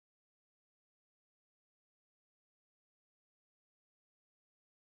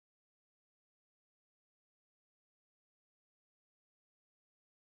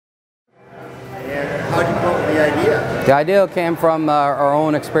The idea came from our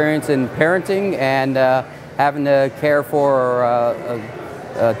own experience in parenting and having to care for an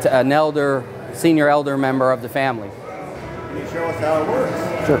senior elder member of the family. Can you show us how it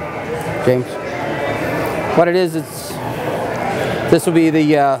works? Sure. James. What it is, this will be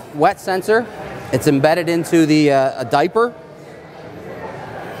the wet sensor. It's embedded into the a diaper.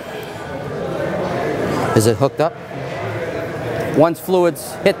 Is it hooked up? Once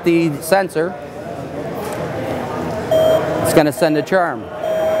fluids hit the sensor, it's going to send a charm,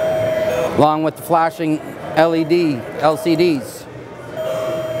 along with the flashing LCDs,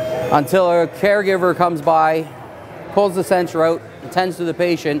 until a caregiver comes by, pulls the sensor out, attends to the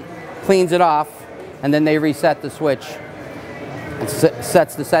patient, cleans it off, and then they reset the switch. It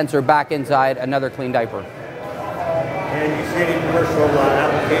sets the sensor back inside another clean diaper. And you see any commercial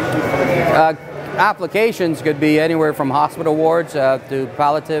applications? Applications could be anywhere from hospital wards to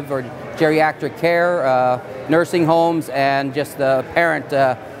palliative or geriatric care, nursing homes, and just the parent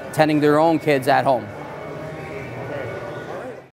tending their own kids at home.